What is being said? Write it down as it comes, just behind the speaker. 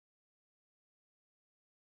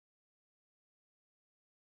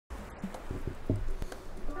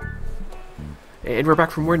And we're back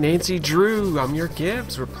for more Nancy Drew. I'm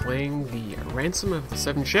YourGibs. We're playing the Ransom of the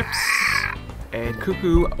Seven Ships. And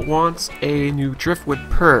Cuckoo wants a new driftwood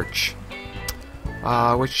perch.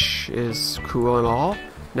 Which is cool and all.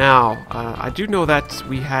 Now, I do know that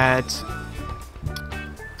we had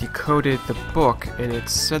decoded the book, and it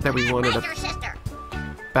said that we wanted a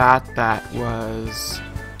bat that was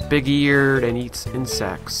big-eared and eats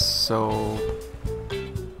insects. So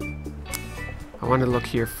I want to look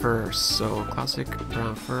here first. So classic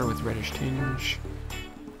brown fur with reddish tinge.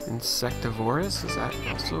 Insectivorous, is that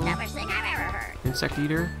also Never thing I've ever heard. insect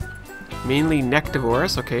eater? Mainly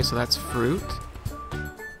nectivorous, okay, so that's fruit.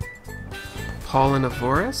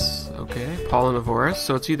 Pollinivorous, okay, pollinivorous,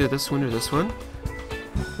 so it's either this one or this one.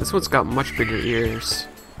 This one's got much bigger ears.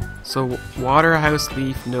 So waterhouse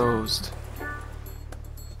leaf nosed.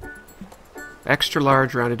 Extra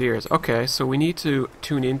large rounded ears. Okay, so we need to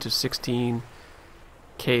tune into 16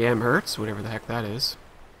 km hertz, whatever the heck that is.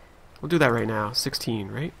 We'll do that right now. 16,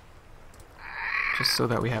 right? Just so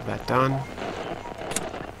that we have that done.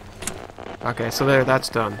 Okay, so there, that's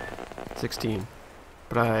done. 16.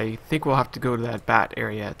 But I think we'll have to go to that bat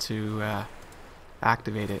area to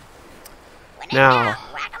activate it. When in Now, doubt,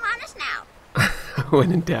 whack 'em on the snout.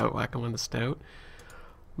 when in doubt, whack 'em on the snout.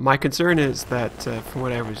 My concern is that, from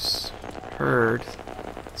what I was heard,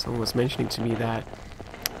 someone was mentioning to me that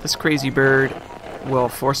this crazy bird will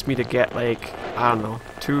force me to get, like, I don't know,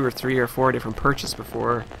 2 or 3 or 4 different perches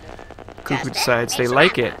before Cuckoo decides they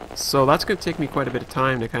like it. So that's going to take me quite a bit of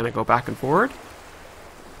time to kind of go back and forward.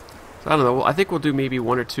 So I don't know, I think we'll do maybe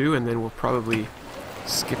 1 or 2, and then we'll probably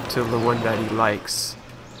skip to the one that he likes.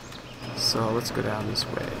 So let's go down this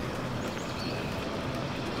way.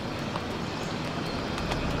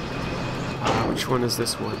 Which one is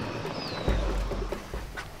this one?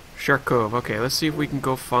 Shark Cove. Okay, let's see if we can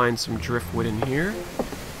go find some driftwood in here.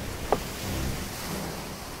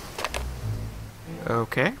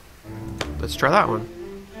 Okay, let's try that one.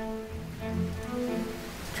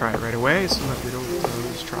 Try it right away so that we don't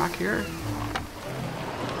lose track here.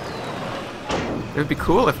 It would be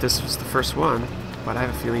cool if this was the first one, but I have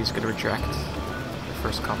a feeling he's going to reject the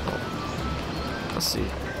first couple. Let's see.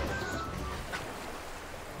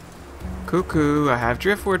 Cuckoo, I have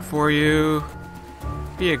driftwood for you.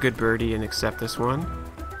 Be a good birdie and accept this one.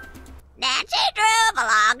 Nancy Drew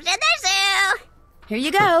belongs in the zoo. Here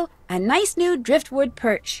you go, a nice new driftwood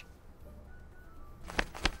perch.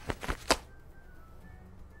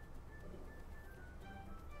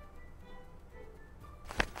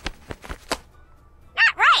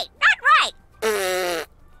 Not right, not right.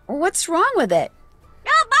 What's wrong with it?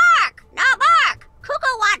 No bark, no bark.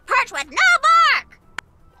 Cuckoo want perch with no bark.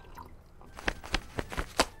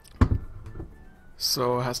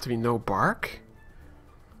 So it has to be no bark?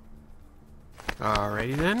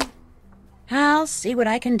 Alrighty then. I'll see what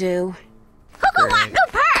I can do. Cuckoo want new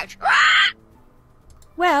perch.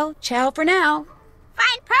 Well, ciao for now.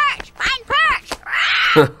 Find perch, find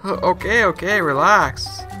perch. Okay,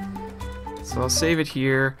 relax. So I'll save it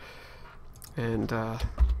here, and I'm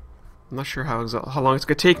not sure how long it's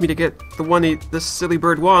gonna take me to get the one this silly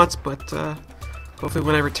bird wants, but hopefully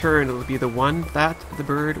when I return it'll be the one that the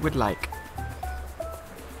bird would like.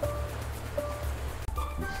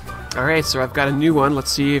 Alright, so I've got a new one. Let's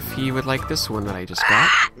see if he would like this one that I just got.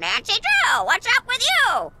 Nancy Drew, what's up with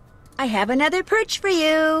you? I have another perch for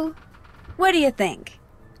you. What do you think?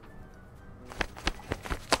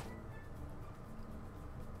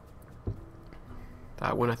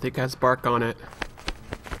 That one I think has bark on it.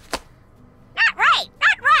 Not right,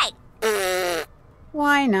 not right.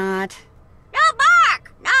 Why not? No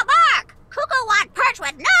bark, no bark. Cuckoo want perch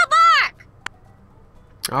with no bark.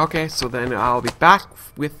 Okay, so then I'll be back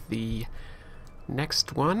with the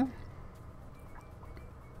next one.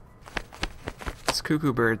 This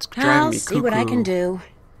cuckoo bird's driving I'll me see cuckoo. what I can do.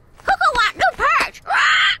 Cuckoo want new perch.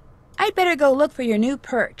 I'd better go look for your new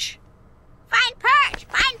perch. Find perch,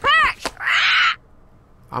 find perch.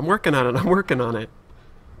 I'm working on it.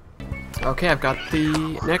 Okay, I've got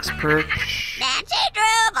the next perch. Nancy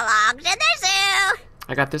Drew belongs in the zoo.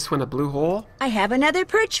 I got this one, a blue hole. I have another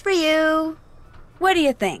perch for you. What do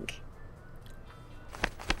you think?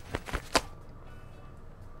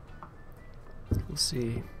 We'll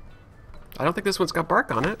see. I don't think this one's got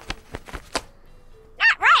bark on it.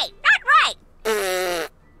 Not right, not right.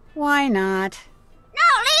 Why not?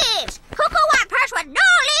 No leaves. Cuckoo want perch with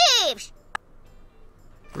no leaves.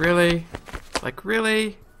 Really? Like,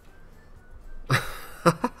 really?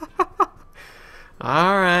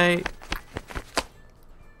 Alright.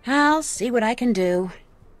 I'll see what I can do.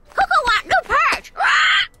 Cuckoo want new perch.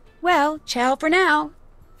 Well, ciao for now.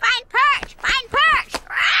 Find perch, find perch.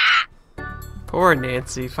 Poor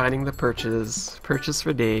Nancy finding the perches. Perches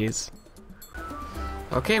for days.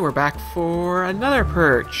 Okay, we're back for another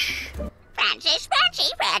perch. Fancy,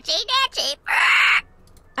 fancy, fancy, Nancy.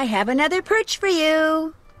 I have another perch for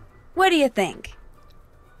you. What do you think?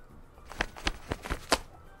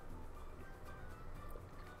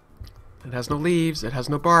 It has no leaves. It has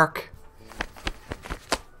no bark.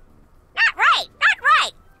 Not right, not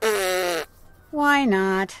right. Why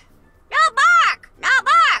not? No bark, no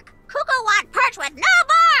bark. Cuckoo want perch with no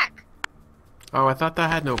bark. Oh, I thought that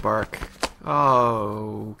had no bark.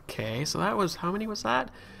 Okay, so that was, how many was that?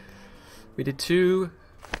 We did 2.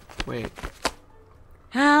 Wait,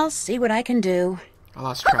 I'll see what I can do. I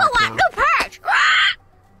lost Cuckoo track want now. new perch.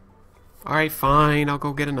 Alright, fine, I'll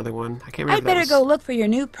go get another one. I can't remember I'd if better that go was... look for your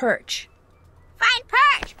new perch. Find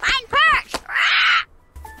perch, find perch.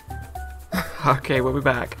 Okay, we'll be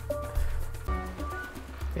back.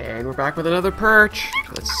 And we're back with another perch.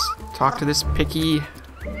 Let's talk to this picky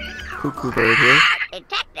cuckoo bird here.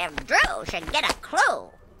 Detective Drew should get a clue.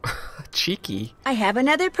 Cheeky. I have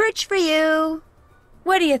another perch for you.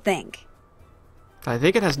 What do you think? I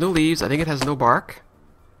think it has no leaves. I think it has no bark.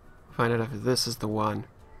 Find out if this is the one.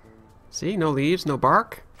 See, no leaves, no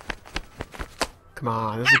bark. Come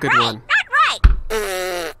on, this is a good one. Not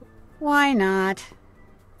right. Why not?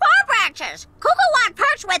 4 branches. Cuckoo want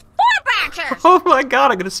perch with 4 branches. Oh my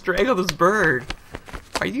god, I'm gonna strangle this bird.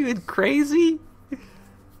 Are you crazy?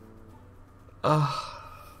 Ugh.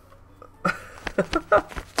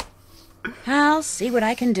 I'll see what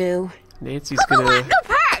I can do. Nancy's Cuckoo gonna want new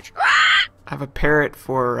perch. have a parrot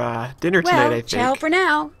for dinner tonight, Well, I ciao think. for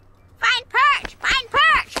now. Find perch, find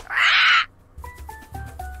perch.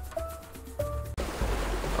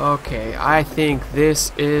 Okay, I think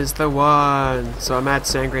this is the one. So I'm at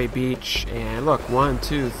Sangre Beach, and look, 1,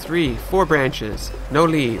 2, 3, 4 branches, no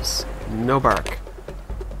leaves, no bark.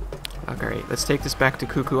 Okay, let's take this back to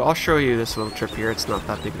Cuckoo. I'll show you this little trip here. It's not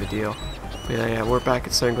that big of a deal. But yeah, we're back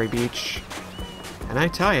at Sangre Beach, and I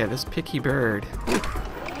tell you, this picky bird, whew,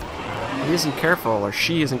 he isn't careful, or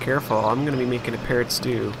she isn't careful. I'm gonna be making a parrot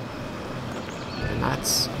stew, and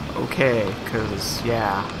that's okay, cause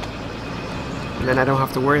yeah. And then I don't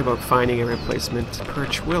have to worry about finding a replacement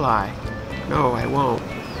perch, will I? No, I won't.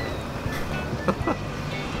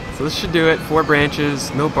 So this should do it. 4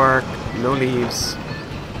 branches, no bark, no leaves.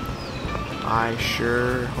 I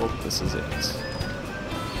sure hope this is it.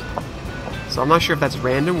 So I'm not sure if that's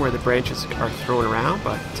random where the branches are thrown around,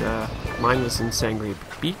 but mine was in Sangre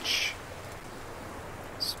Beach.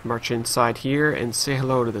 Let's march inside here and say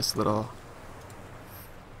hello to this little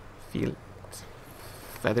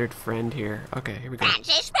feathered friend here. Okay, here we go.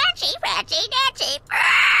 Fancy, fancy, fancy, Nancy.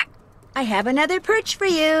 I have another perch for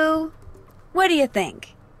you. What do you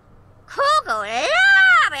think? Cuckoo love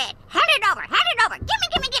it. Hand it over, hand it over. Gimme,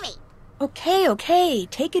 gimme, gimme. Okay, okay,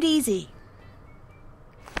 take it easy.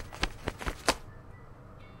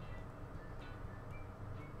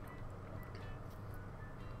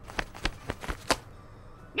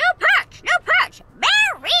 New perch, new perch.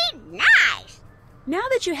 Very nice. Now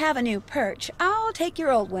that you have a new perch, I'll take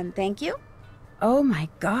your old one, thank you. Oh my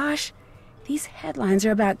gosh, these headlines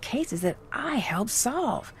are about cases that I helped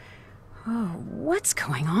solve. Oh, what's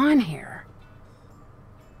going on here?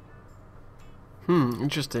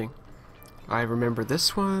 Interesting. I remember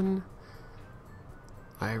this one.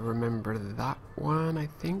 I remember that one, I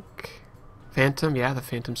think. Phantom, yeah, the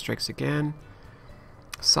Phantom strikes again.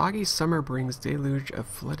 Soggy summer brings deluge of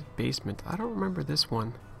flooded basement. I don't remember this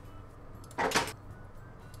one.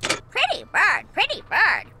 Pretty bird, pretty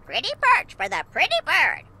bird. Pretty perch for the pretty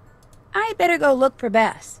bird. I better go look for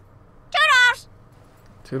Bess. Toodles.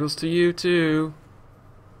 Toodles to you, too.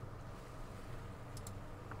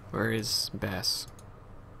 Where is Bess?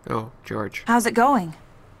 Oh, George. How's it going?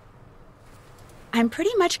 I'm pretty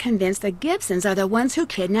much convinced the Gibsons are the ones who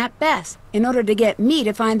kidnapped Bess in order to get me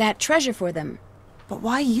to find that treasure for them. But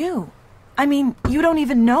why you? I mean, you don't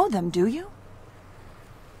even know them, do you?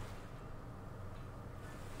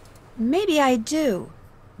 Maybe I do.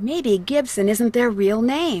 Maybe Gibson isn't their real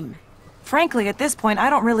name. Frankly, at this point, I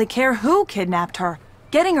don't really care who kidnapped her.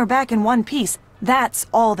 Getting her back in one piece, that's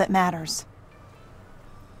all that matters.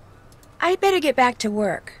 I'd better get back to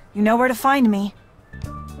work. You know where to find me.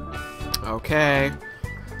 Okay.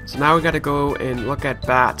 So now we gotta go and look at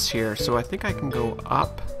bats here. So I think I can go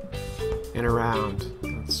up and around.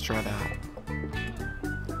 Let's try that.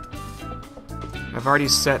 I've already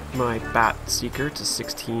set my bat seeker to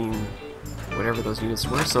 16, whatever those units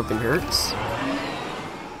were. Something hurts.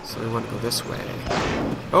 So we want to go this way.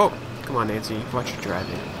 Oh, come on, Nancy. Watch your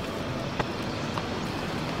driving.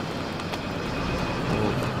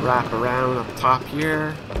 We'll wrap around up top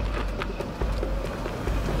here.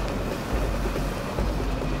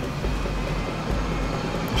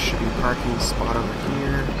 be a parking spot over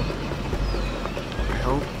here. I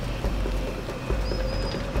hope.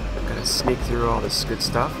 Gotta sneak through all this good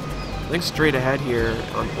stuff. I think straight ahead here,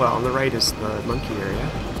 on the right is the monkey area.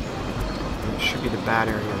 And it should be the bat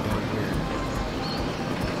area down here.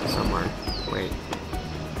 Somewhere. Wait.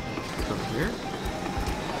 Over here?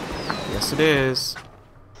 Yes, it is.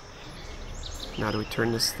 Now do we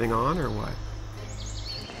turn this thing on or what?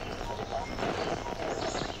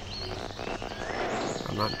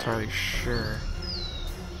 I'm not entirely sure.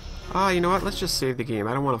 Ah, you know what? Let's just save the game.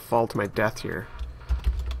 I don't want to fall to my death here.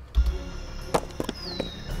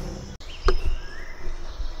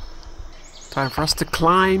 Time for us to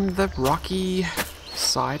climb the rocky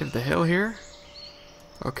side of the hill here.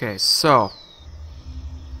 Okay, so.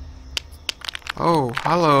 Oh,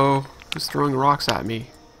 hello. Who's throwing rocks at me?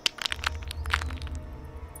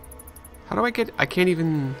 How do I get... I can't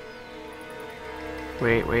even...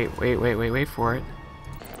 Wait for it.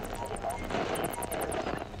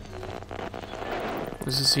 What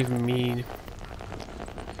does this even mean?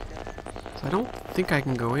 So I don't think I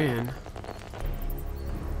can go in.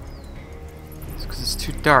 It's because it's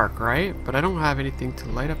too dark, right? But I don't have anything to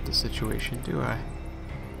light up the situation, do I?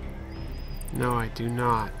 No, I do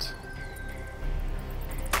not.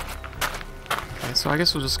 Okay, so I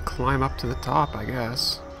guess we'll just climb up to the top, I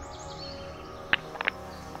guess.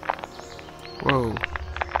 Whoa.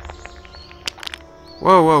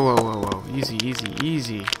 Whoa.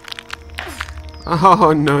 Easy.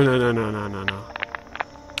 Oh, no.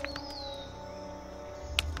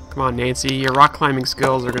 Come on, Nancy. Your rock climbing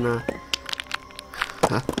skills are gonna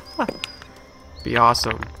be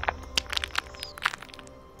awesome.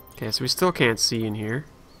 Okay, so we still can't see in here.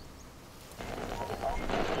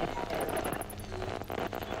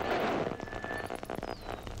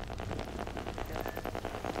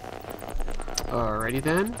 Alrighty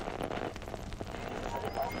then.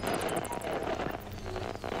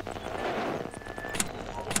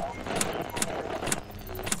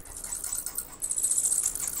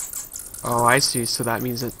 Oh, I see. So that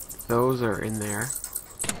means that those are in there.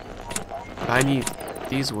 But I need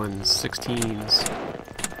these ones, 16s.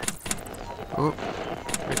 Oh,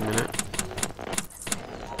 wait a minute.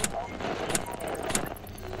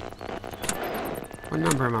 What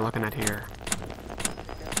number am I looking at here?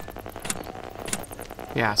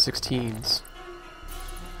 Yeah, 16s.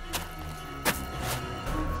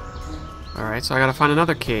 Alright, so I gotta find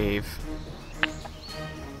another cave.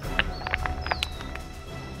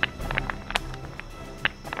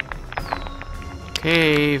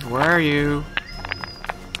 Cave, where are you?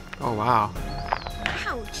 Oh, wow.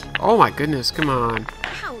 Ouch. Oh my goodness, come on.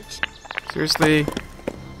 Ouch. Seriously?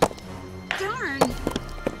 Darn.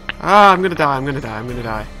 Ah, I'm gonna die.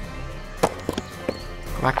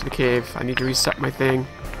 Go back to the cave. I need to reset my thing.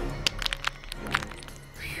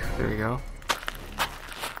 Phew, there we go.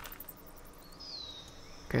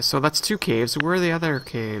 Okay, so that's 2 caves. Where are the other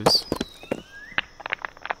caves?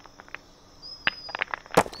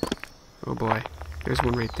 Oh boy. There's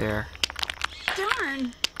one right there.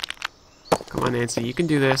 Darn. Come on, Nancy. You can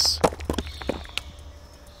do this.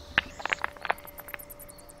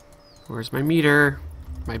 Where's my meter?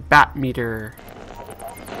 My bat meter.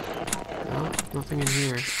 No, nothing in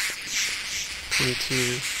here.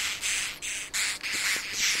 22.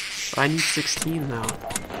 I need 16 though.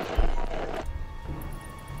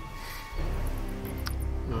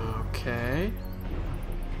 Okay.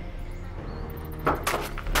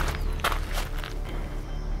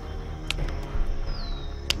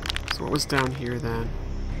 So what was down here then?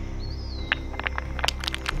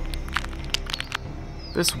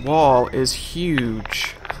 This wall is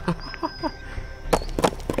huge.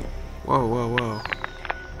 Whoa.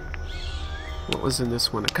 What was in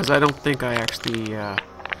this one? Because I don't think I actually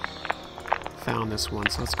found this one.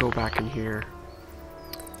 So let's go back in here.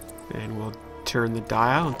 And we'll turn the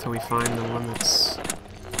dial until we find the one that's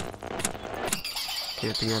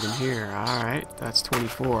camping out in here. Alright, that's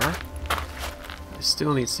 24. I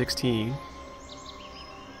still need 16.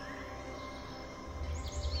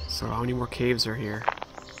 So how many more caves are here?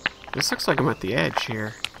 This looks like I'm at the edge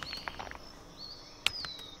here.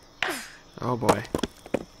 Oh boy.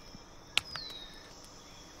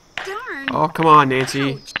 Darn. Oh, come on,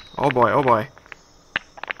 Nancy. Ouch. Oh boy.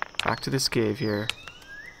 Back to this cave here.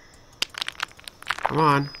 Come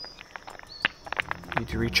on. Need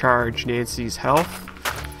to recharge Nancy's health.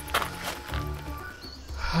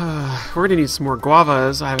 We're gonna need some more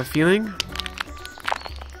guavas, I have a feeling.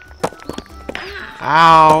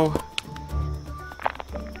 Ow!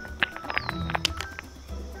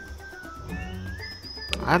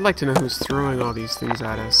 I'd like to know who's throwing all these things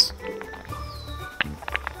at us.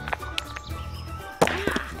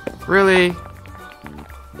 Really?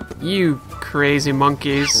 You crazy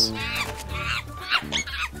monkeys.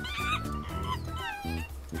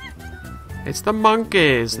 It's the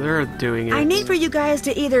monkeys. They're doing it. I need for you guys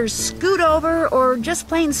to either scoot over or just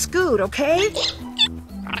plain scoot, okay?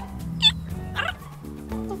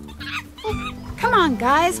 Come on,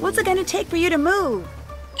 guys. What's it gonna take for you to move?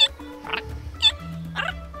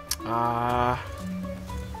 I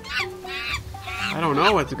don't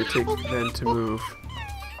know what it could take them to move.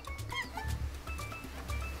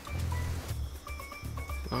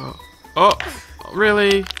 Oh,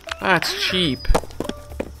 really? That's cheap.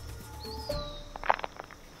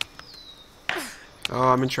 Oh,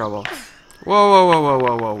 I'm in trouble. Whoa, whoa, whoa,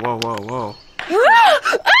 whoa, whoa, whoa, whoa, whoa, whoa.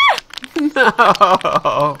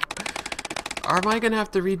 No! Am I gonna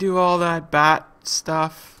have to redo all that bat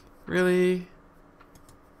stuff? Really?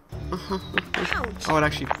 Oh, it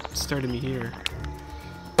actually started me here.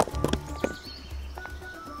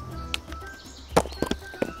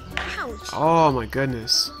 Oh my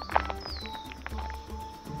goodness.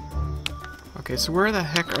 Okay, so where the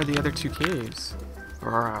heck are the other two caves?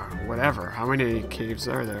 Or whatever. How many caves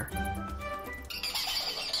are there?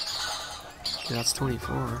 Yeah, that's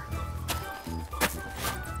 24.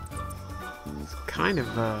 It's kind of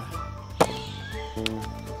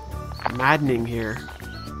maddening here.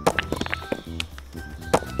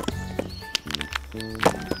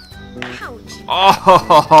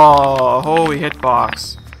 Oh, holy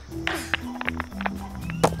hitbox.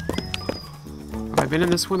 Have I been in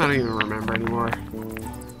this one? I don't even remember anymore.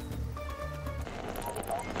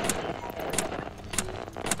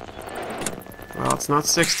 Well, it's not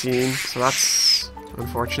 16, so that's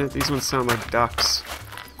unfortunate. These ones sound like ducks.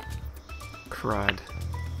 Crud.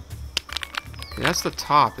 Okay, that's the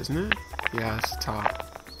top, isn't it? Yeah, that's the top.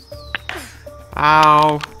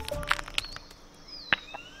 Ow!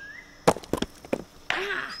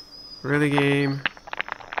 Really, game?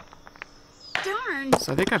 Darn.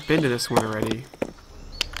 So I think I've been to this one already.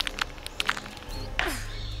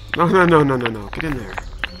 No, no, no, no, no, no. Get in there.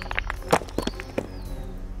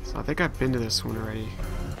 So I think I've been to this one already.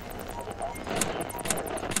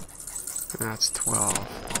 That's 12.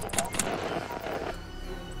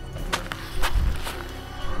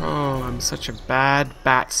 Oh, I'm such a bad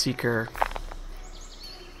bat seeker.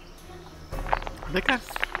 I think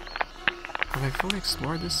Have I fully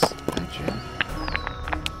explored this edge yet?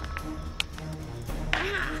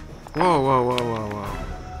 Whoa, whoa, whoa, whoa, whoa.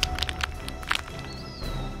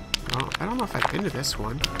 Well, I don't know if I've been to this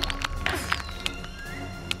one.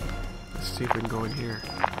 Let's see if we can go in here.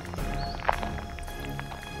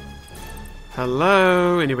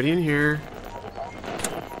 Hello? Anybody in here?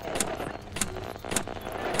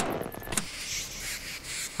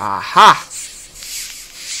 Aha!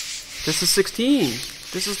 This is 16.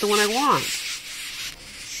 This is the one I want.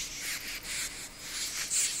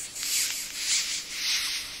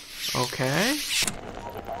 Okay.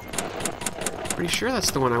 Pretty sure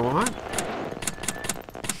that's the one I want.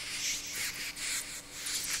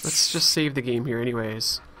 Let's just save the game here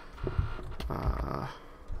anyways.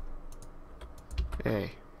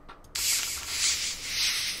 Hey.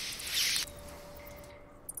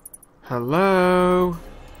 Hello?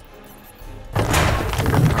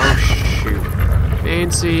 Oh shoot.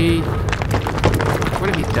 Nancy! What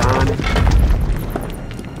have you done?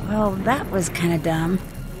 Well, that was kind of dumb.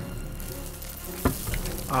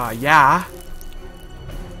 Yeah.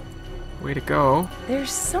 Way to go.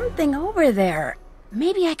 There's something over there.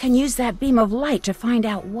 Maybe I can use that beam of light to find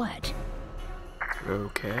out what.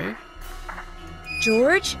 Okay.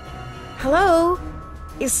 George? Hello?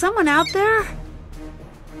 Is someone out there?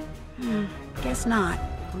 Guess not.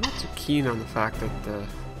 I'm not too keen on the fact that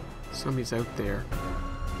somebody's out there.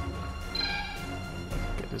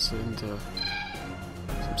 Getting us into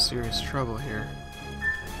some serious trouble here.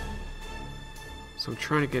 So I'm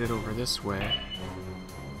trying to get it over this way.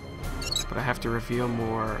 But I have to reveal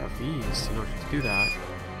more of these in order to do that.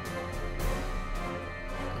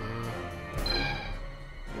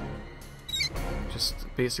 Just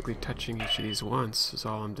basically touching each of these once is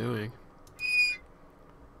all I'm doing.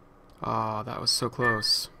 Ah, that was so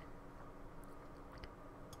close.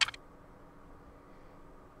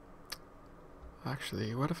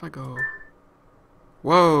 Actually, what if I go...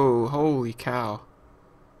 Whoa! Holy cow.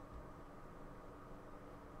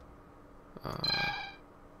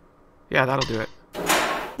 Yeah, that'll do it.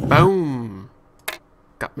 Boom!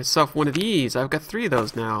 Got myself one of these. I've got 3 of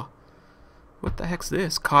those now. What the heck's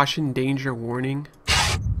this? Caution, danger, warning.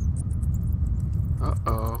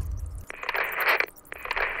 Uh-oh.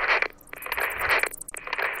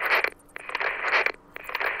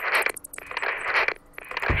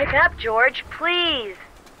 Pick up, George, please.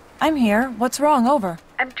 I'm here. What's wrong? Over.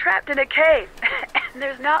 I'm trapped in a cave, and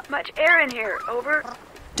there's not much air in here. Over.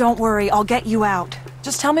 Don't worry, I'll get you out.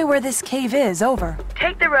 Just tell me where this cave is. Over.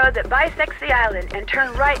 Take the road that bisects the island and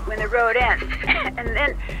turn right when the road ends. And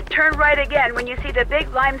then turn right again when you see the big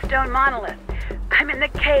limestone monolith. I'm in the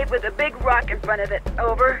cave with a big rock in front of it.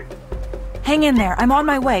 Over. Hang in there. I'm on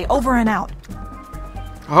my way. Over and out.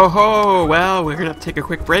 Oh ho! Well, we're gonna have to take a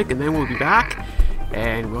quick break and then we'll be back.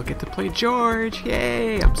 And we'll get to play George.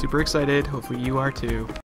 Yay! I'm super excited. Hopefully you are too.